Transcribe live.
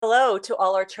Hello to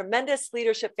all our tremendous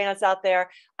leadership fans out there.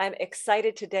 I'm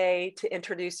excited today to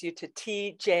introduce you to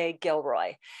TJ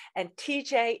Gilroy. And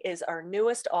TJ is our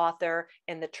newest author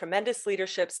in the tremendous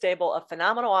leadership stable of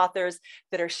phenomenal authors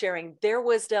that are sharing their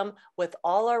wisdom with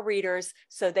all our readers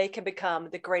so they can become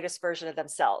the greatest version of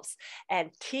themselves.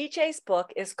 And TJ's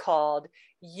book is called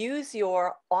Use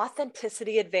Your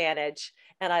Authenticity Advantage.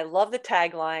 And I love the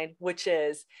tagline, which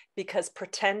is because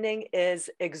pretending is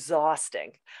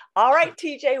exhausting. All right,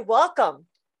 TJ, welcome.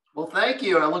 Well, thank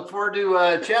you. I look forward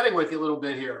to chatting with you a little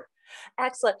bit here.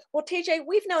 Excellent. Well, TJ,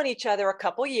 we've known each other a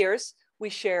couple years. We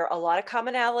share a lot of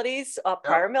commonalities,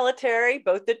 prior military,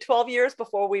 both the 12 years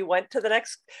before we went to the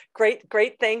next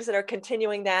great things that are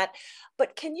continuing that.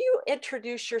 But can you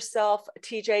introduce yourself,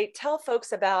 TJ? Tell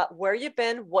folks about where you've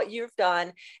been, what you've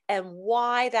done, and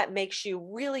why that makes you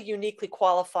really uniquely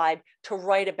qualified to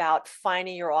write about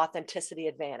finding your authenticity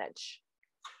advantage.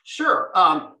 Sure.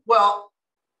 Well,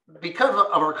 because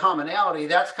of our commonality,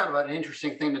 that's kind of an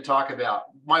interesting thing to talk about.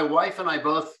 My wife and I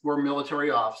both were military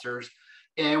officers.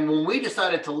 And when we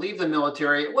decided to leave the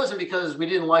military, it wasn't because we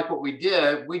didn't like what we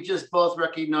did. We just both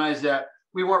recognized that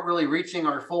we weren't really reaching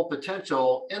our full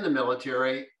potential in the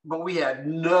military, but we had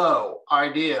no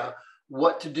idea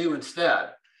what to do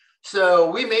instead.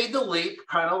 So we made the leap,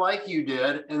 kind of like you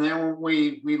did. And then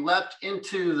we leapt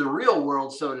into the real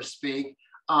world, so to speak.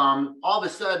 All of a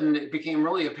sudden, it became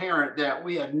really apparent that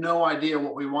we had no idea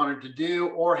what we wanted to do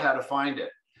or how to find it.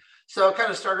 So it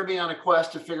kind of started me on a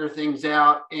quest to figure things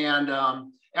out. And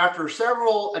after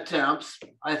several attempts,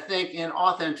 I think in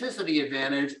Authenticity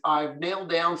Advantage, I've nailed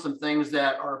down some things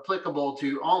that are applicable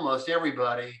to almost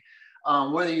everybody,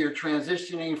 whether you're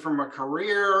transitioning from a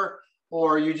career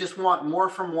or you just want more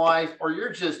from life, or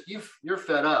you're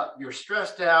fed up, you're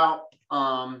stressed out.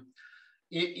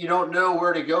 You don't know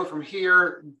where to go from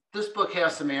here. This book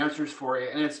has some answers for you.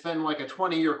 And it's been like a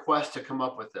 20-year quest to come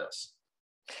up with this.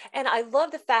 And I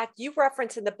love the fact you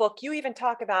reference in the book, you even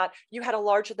talk about you had a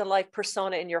larger than life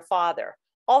persona in your father,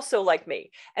 also like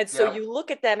me. And so you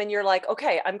look at them and you're like,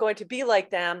 okay, I'm going to be like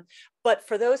them. But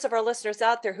for those of our listeners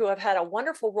out there who have had a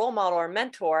wonderful role model or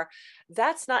mentor,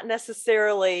 that's not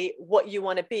necessarily what you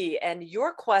want to be. And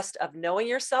your quest of knowing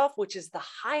yourself, which is the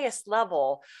highest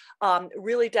level,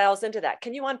 really dials into that.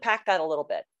 Can you unpack that a little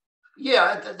bit?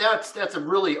 Yeah, that's a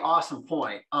really awesome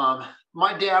point.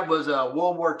 My dad was a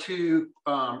World War II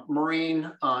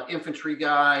Marine infantry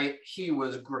guy. He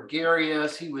was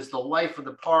gregarious. He was the life of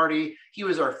the party. He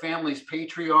was our family's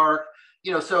patriarch.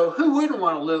 You know, so who wouldn't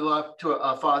want to live up to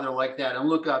a father like that and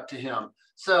look up to him?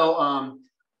 So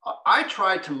I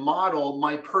tried to model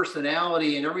my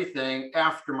personality and everything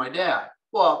after my dad.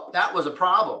 Well, that was a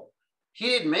problem. He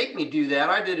didn't make me do that.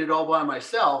 I did it all by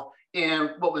myself.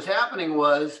 And what was happening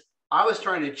was I was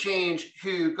trying to change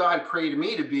who God created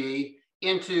me to be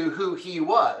into who he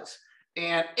was.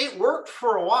 And it worked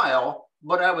for a while,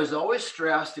 but I was always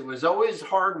stressed. It was always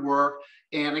hard work.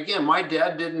 And again, my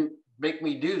dad didn't make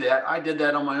me do that. I did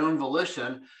that on my own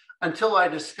volition until I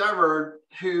discovered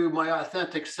who my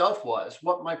authentic self was,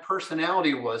 what my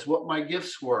personality was, what my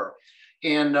gifts were.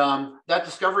 And that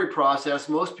discovery process,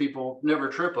 most people never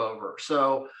trip over.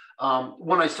 So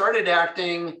when I started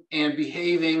acting and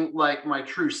behaving like my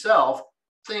true self,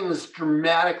 things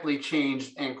dramatically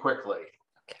changed and quickly.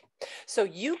 Okay. So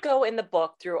you go in the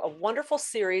book through a wonderful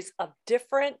series of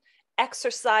different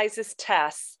exercises,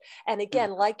 tests. And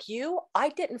again, like you, I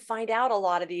didn't find out a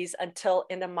lot of these until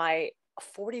into my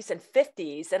 40s and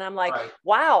 50s. And I'm like,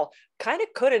 wow, kind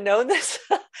of could have known this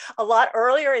a lot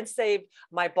earlier and saved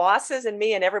my bosses and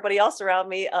me and everybody else around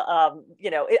me.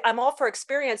 I'm all for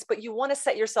experience, but you want to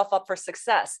set yourself up for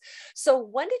success. So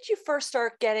when did you first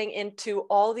start getting into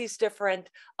all these different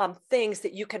things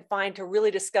that you can find to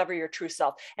really discover your true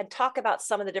self, and talk about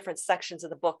some of the different sections of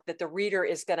the book that the reader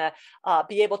is going to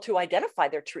be able to identify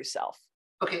their true self?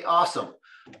 Okay, awesome.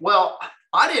 Well,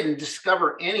 I didn't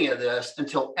discover any of this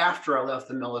until after I left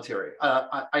the military.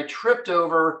 I tripped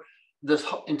over this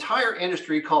entire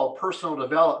industry called personal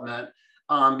development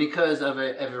because of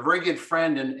a very good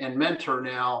friend and mentor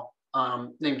now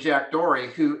named Jack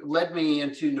Dory, who led me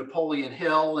into Napoleon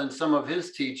Hill and some of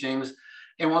his teachings.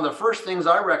 And one of the first things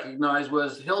I recognized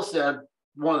was Hill said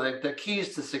one of the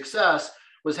keys to success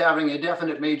was having a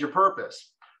definite major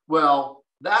purpose. Well,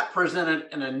 that presented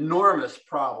an enormous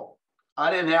problem. I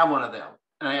didn't have one of them,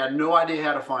 and I had no idea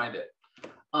how to find it.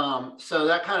 So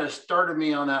that kind of started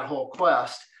me on that whole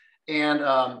quest. And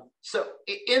so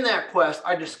in that quest,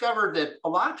 I discovered that a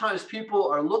lot of times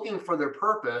people are looking for their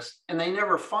purpose and they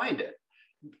never find it.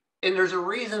 And there's a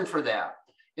reason for that.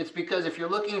 It's because if you're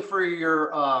looking for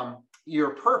your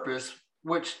purpose,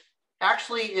 which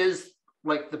actually is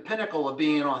like the pinnacle of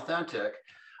being authentic,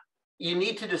 you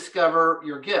need to discover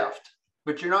your gift,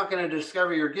 but you're not going to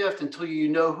discover your gift until you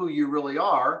know who you really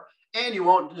are. And you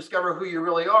won't discover who you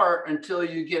really are until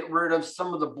you get rid of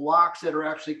some of the blocks that are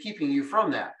actually keeping you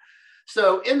from that.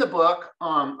 So in the book,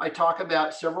 I talk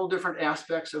about several different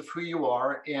aspects of who you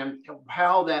are and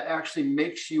how that actually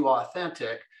makes you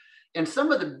authentic. And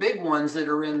some of the big ones that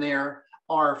are in there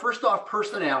are, first off,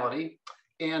 personality.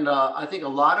 And I think a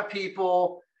lot of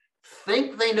people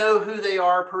think they know who they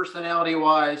are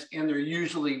personality-wise, and they're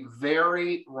usually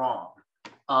very wrong.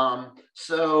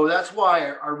 So that's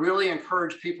why I really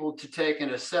encourage people to take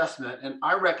an assessment, and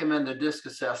I recommend the DISC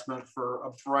assessment for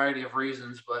a variety of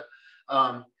reasons, but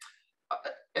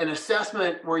an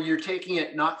assessment where you're taking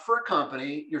it not for a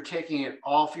company, you're taking it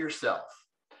all for yourself.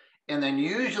 And then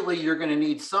usually you're going to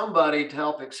need somebody to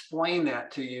help explain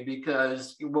that to you,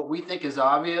 because what we think is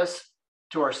obvious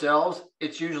to ourselves,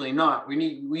 it's usually not.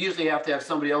 We usually have to have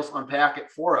somebody else unpack it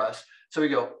for us. So we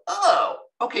go, oh,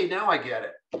 okay, now I get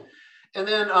it. And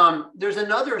then there's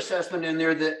another assessment in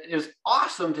there that is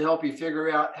awesome to help you figure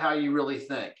out how you really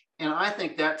think. And I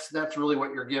think that's really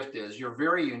what your gift is, your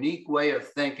very unique way of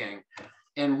thinking.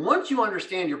 And once you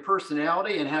understand your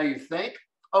personality and how you think,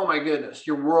 oh my goodness,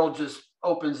 your world just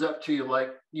opens up to you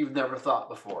like you've never thought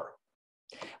before.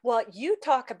 Well, you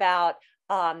talk about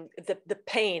the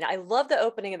pain. I love the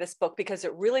opening of this book because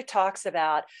it really talks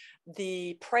about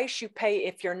the price you pay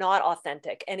if you're not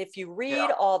authentic. And if you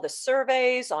read all the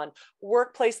surveys on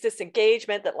workplace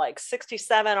disengagement, that like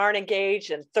 67 aren't engaged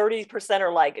and 30%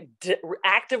 are like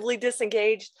actively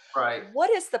disengaged. Right. What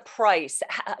is the price?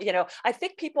 You know, I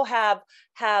think people have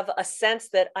a sense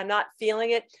that I'm not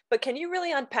feeling it, but can you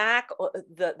really unpack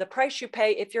the price you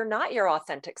pay if you're not your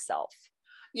authentic self?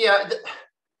 Yeah.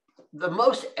 The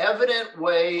most evident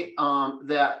way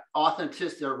that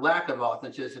authenticity or lack of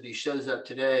authenticity shows up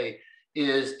today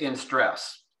is in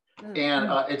stress. Mm-hmm.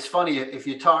 And it's funny, if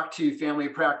you talk to family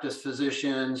practice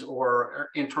physicians or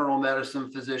internal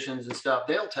medicine physicians and stuff,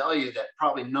 they'll tell you that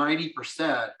probably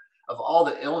 90% of all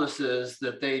the illnesses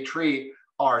that they treat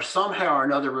are somehow or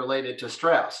another related to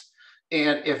stress.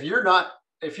 And if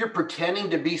you're pretending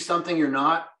to be something you're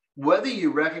not, whether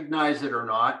you recognize it or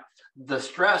not, the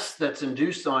stress that's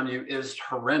induced on you is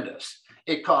horrendous.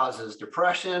 It causes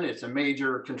depression. It's a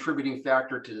major contributing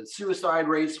factor to the suicide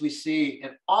rates we see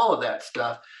and all of that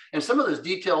stuff. And some of those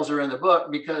details are in the book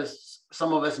because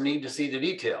some of us need to see the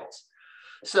details.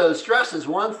 So stress is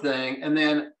one thing. And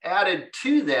then added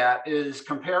to that is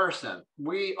comparison.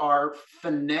 We are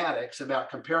fanatics about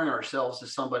comparing ourselves to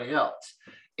somebody else.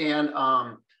 And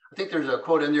I think there's a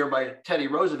quote in there by Teddy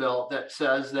Roosevelt that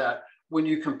says that when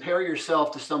you compare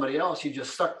yourself to somebody else, you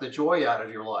just suck the joy out of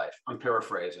your life. I'm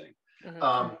paraphrasing.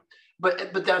 Mm-hmm.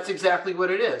 But that's exactly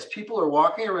what it is. People are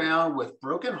walking around with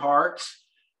broken hearts,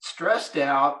 stressed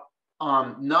out,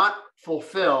 not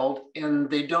fulfilled, and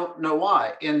they don't know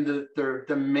why. And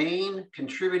the main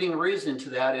contributing reason to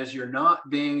that is you're not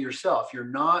being yourself. You're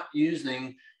not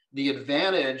using the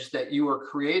advantage that you were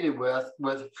created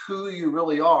with who you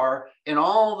really are and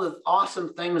all the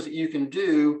awesome things that you can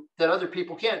do that other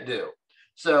people can't do.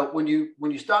 So when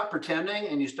you stop pretending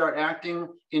and you start acting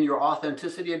in your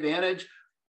authenticity advantage,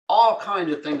 all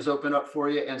kinds of things open up for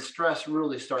you, and stress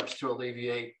really starts to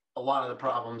alleviate a lot of the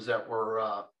problems that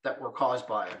were caused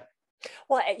by it.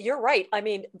 Well, you're right. I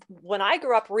mean, when I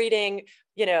grew up reading,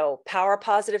 Power of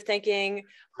Positive Thinking,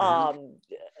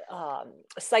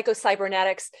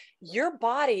 psycho-cybernetics, your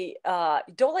body,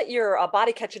 don't let your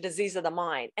body catch a disease of the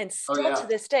mind. And still to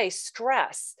this day,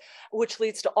 stress, which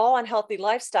leads to all unhealthy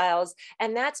lifestyles.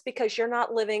 And that's because you're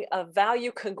not living a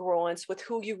value congruence with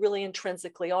who you really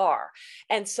intrinsically are.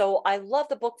 And so I love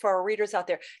the book for our readers out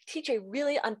there. TJ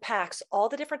really unpacks all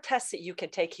the different tests that you can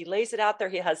take. He lays it out there.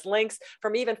 He has links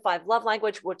from even 5 Love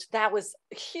Language, which that was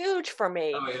huge for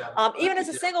me. Even as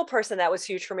a single person, that was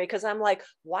huge for me, because I'm like,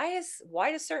 why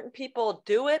do certain people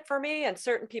do it for me and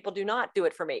certain people do not do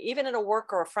it for me, even in a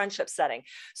work or a friendship setting.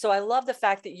 So I love the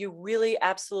fact that you really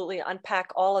absolutely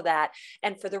unpack all of that.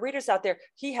 And for the readers out there,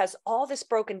 he has all this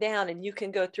broken down and you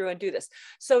can go through and do this.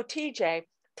 So TJ,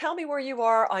 tell me where you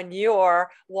are on your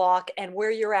walk and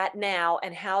where you're at now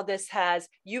and how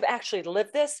you've actually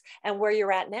lived this and where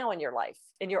you're at now in your life,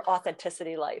 in your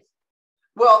authenticity life.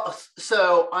 Well,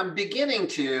 so I'm beginning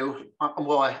to,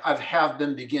 I have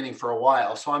been beginning for a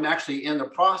while. So I'm actually in the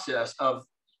process of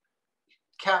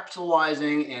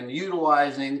capitalizing and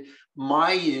utilizing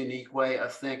my unique way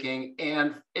of thinking.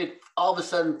 And all of a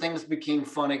sudden things became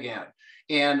fun again.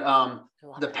 And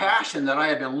the passion that I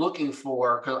had been looking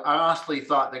for, because I honestly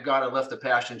thought that God had left the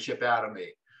passion chip out of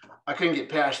me. I couldn't get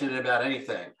passionate about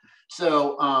anything.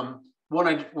 So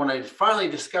when I finally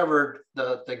discovered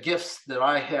the gifts that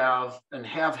I have and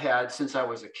have had since I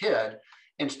was a kid,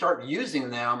 and start using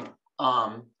them,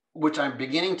 which I'm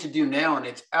beginning to do now, and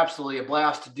it's absolutely a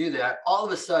blast to do that. All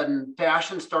of a sudden,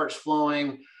 passion starts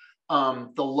flowing.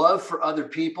 The love for other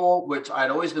people, which I'd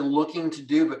always been looking to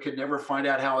do, but could never find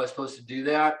out how I was supposed to do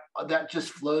that. That just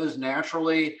flows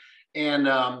naturally. And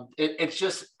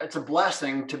it's a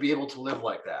blessing to be able to live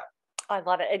like that. I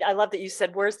love it. I love that you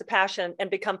said, where's the passion, and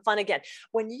become fun again.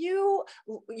 When you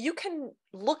can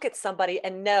look at somebody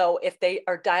and know if they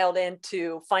are dialed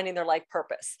into finding their life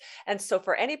purpose. And so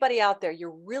for anybody out there,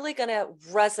 you're really going to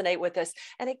resonate with this.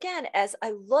 And again, as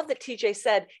I love that TJ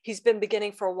said, he's been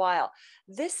beginning for a while.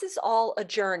 This is all a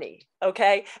journey.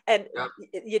 Okay. And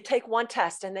you take one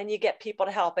test and then you get people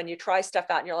to help and you try stuff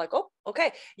out and you're like, oh,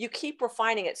 okay. You keep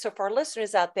refining it. So for our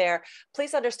listeners out there,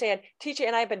 please understand, TJ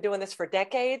and I have been doing this for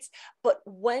decades, but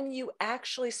when you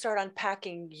actually start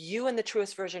unpacking you and the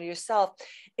truest version of yourself,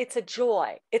 it's a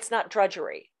joy. It's not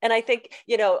drudgery. And I think,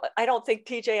 I don't think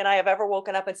TJ and I have ever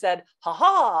woken up and said,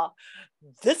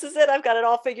 this is it. I've got it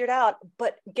all figured out.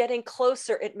 But getting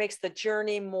closer, it makes the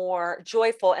journey more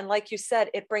joyful. And like you said,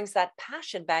 it brings that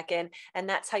passion back in. And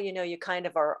that's how you know you kind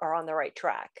of are on the right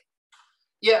track.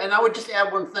 Yeah. And I would just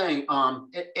add one thing.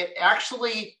 It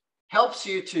actually helps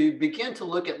you to begin to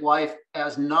look at life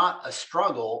as not a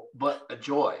struggle, but a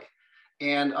joy.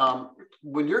 And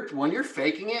when you're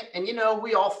faking it, and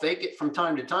we all fake it from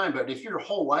time to time, but if your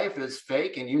whole life is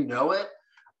fake and you know it,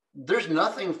 there's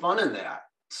nothing fun in that.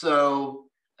 So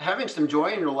having some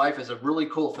joy in your life is a really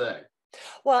cool thing.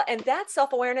 Well, and that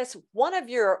self-awareness, one of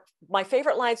my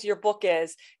favorite lines of your book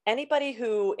is, anybody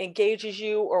who engages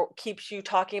you or keeps you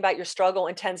talking about your struggle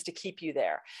intends to keep you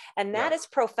there. And that is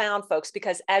profound, folks,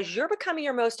 because as you're becoming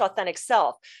your most authentic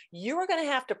self, you are going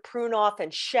to have to prune off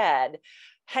and shed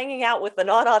hanging out with the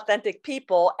non-authentic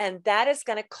people. And that is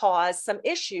going to cause some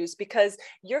issues because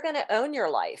you're going to own your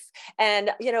life.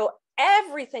 And,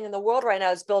 everything in the world right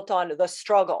now is built on the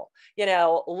struggle.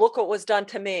 Look what was done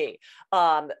to me.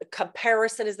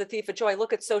 Comparison is the thief of joy.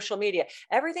 Look at social media.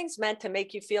 Everything's meant to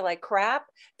make you feel like crap,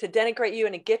 to denigrate you,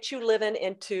 and to get you living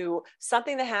into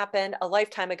something that happened a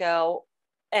lifetime ago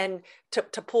and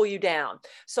to pull you down.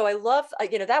 So I love,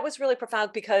 that was really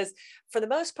profound because for the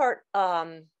most part,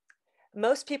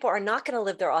 most people are not going to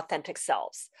live their authentic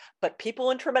selves, but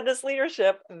people in tremendous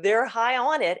leadership, they're high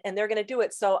on it and they're going to do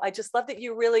it. So I just love that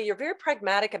you're very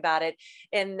pragmatic about it,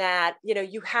 in that,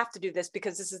 you have to do this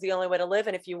because this is the only way to live.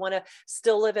 And if you want to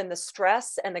still live in the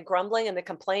stress and the grumbling and the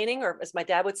complaining, or as my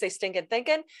dad would say, stinking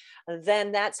thinking,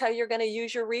 then that's how you're going to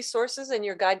use your resources and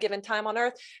your God-given time on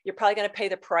earth. You're probably going to pay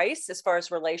the price as far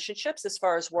as relationships, as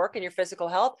far as work and your physical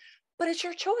health, but it's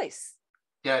your choice.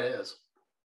 Yeah, it is.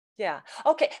 Yeah.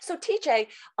 Okay. So TJ,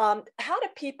 how do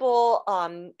people,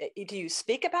 do you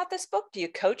speak about this book? Do you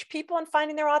coach people on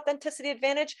finding their authenticity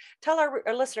advantage? Tell our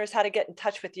listeners how to get in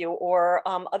touch with you, or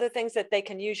other things that they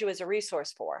can use you as a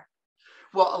resource for.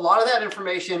 Well, a lot of that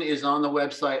information is on the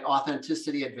website,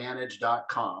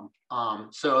 AuthenticityAdvantage.com.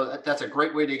 So that's a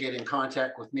great way to get in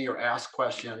contact with me or ask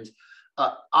questions.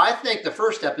 I think the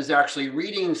first step is actually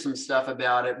reading some stuff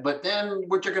about it. But then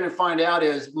what you're going to find out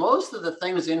is most of the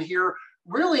things in here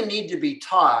really need to be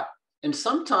taught. And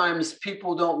sometimes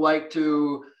people don't like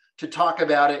to talk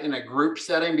about it in a group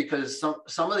setting because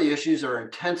some of the issues are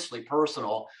intensely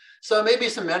personal. So maybe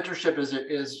some mentorship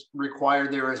is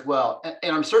required there as well.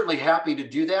 And I'm certainly happy to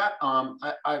do that.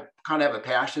 I kind of have a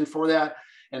passion for that.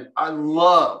 And I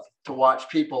love to watch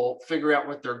people figure out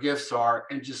what their gifts are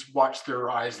and just watch their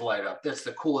eyes light up. That's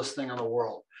the coolest thing in the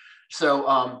world.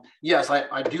 So yes,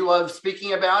 I do love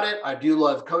speaking about it. I do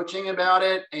love coaching about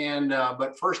it. And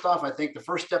but first off, I think the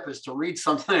first step is to read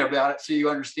something about it so you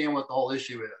understand what the whole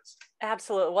issue is.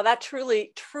 Absolutely. Well, that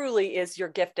truly is your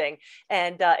gifting.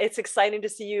 And it's exciting to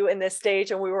see you in this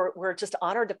stage. And we're just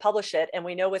honored to publish it. And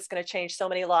we know it's going to change so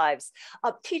many lives.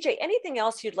 TJ, anything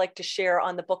else you'd like to share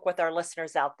on the book with our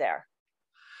listeners out there?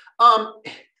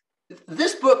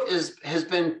 This book has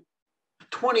been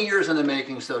 20 years in the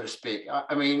making, so to speak.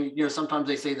 I mean, sometimes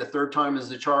they say the third time is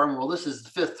the charm. Well, this is the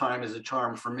fifth time is the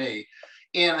charm for me.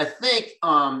 And I think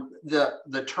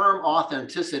the term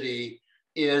authenticity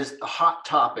is a hot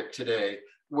topic today,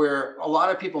 where a lot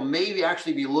of people maybe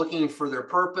actually be looking for their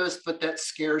purpose, but that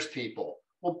scares people.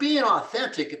 Well, being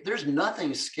authentic, there's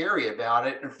nothing scary about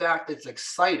it. In fact, it's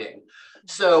exciting.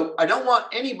 So I don't want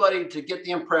anybody to get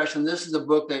the impression this is a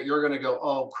book that you're going to go,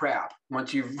 oh crap.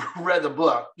 Once you've read the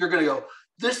book, you're going to go,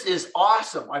 this is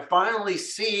awesome. I finally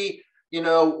see,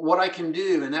 what I can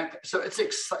do. And so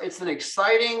it's an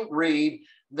exciting read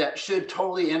that should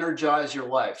totally energize your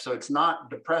life. So it's not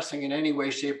depressing in any way,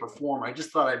 shape, or form. I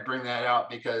just thought I'd bring that out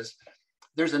because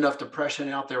there's enough depression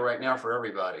out there right now for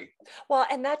everybody. Well,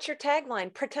 and that's your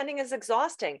tagline. Pretending is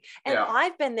exhausting. And Yeah.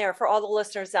 I've been there for all the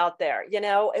listeners out there. You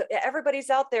know, everybody's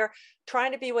out there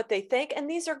trying to be what they think. And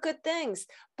these are good things.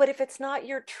 But if it's not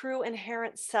your true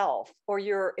inherent self or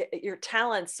your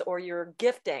talents or your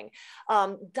gifting,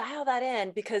 dial that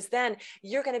in, because then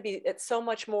you're going to be at so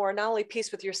much more, not only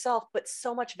peace with yourself, but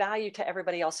so much value to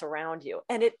everybody else around you.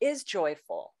 And it is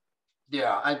joyful.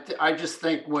 Yeah, I just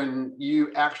think when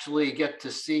you actually get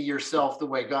to see yourself the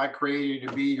way God created you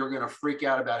to be, you're going to freak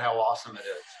out about how awesome it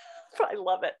is. I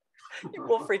love it. You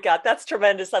will freak out. That's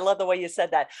tremendous. I love the way you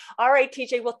said that. All right,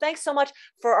 TJ. Well, thanks so much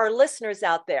for our listeners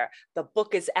out there. The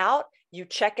book is out. You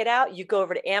check it out. You go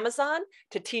over to Amazon,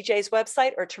 to TJ's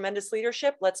website, or Tremendous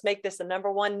Leadership. Let's make this the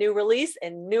 #1 new release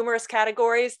in numerous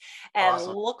categories, and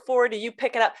Awesome. look forward to you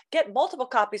picking up. Get multiple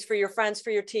copies for your friends,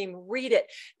 for your team. Read it,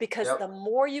 because Yep. the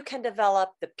more you can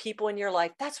develop the people in your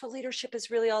life, that's what leadership is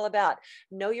really all about.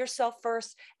 Know yourself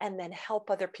first, and then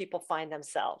help other people find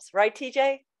themselves. Right,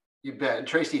 TJ? You bet. And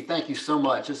Tracy, thank you so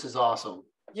much. This is awesome.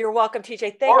 You're welcome,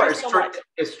 TJ. Thank you so much.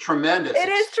 It's tremendous. It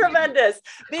is tremendous.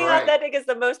 Being right. authentic is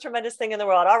the most tremendous thing in the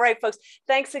world. All right, folks.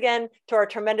 Thanks again to our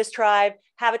tremendous tribe.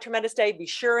 Have a tremendous day. Be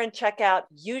sure and check out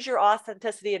Use Your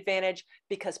Authenticity Advantage,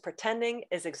 because Pretending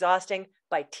is Exhausting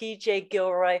by TJ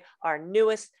Gilroy, our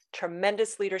newest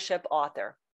tremendous leadership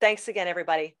author. Thanks again,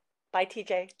 everybody. Bye,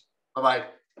 TJ. Bye-bye.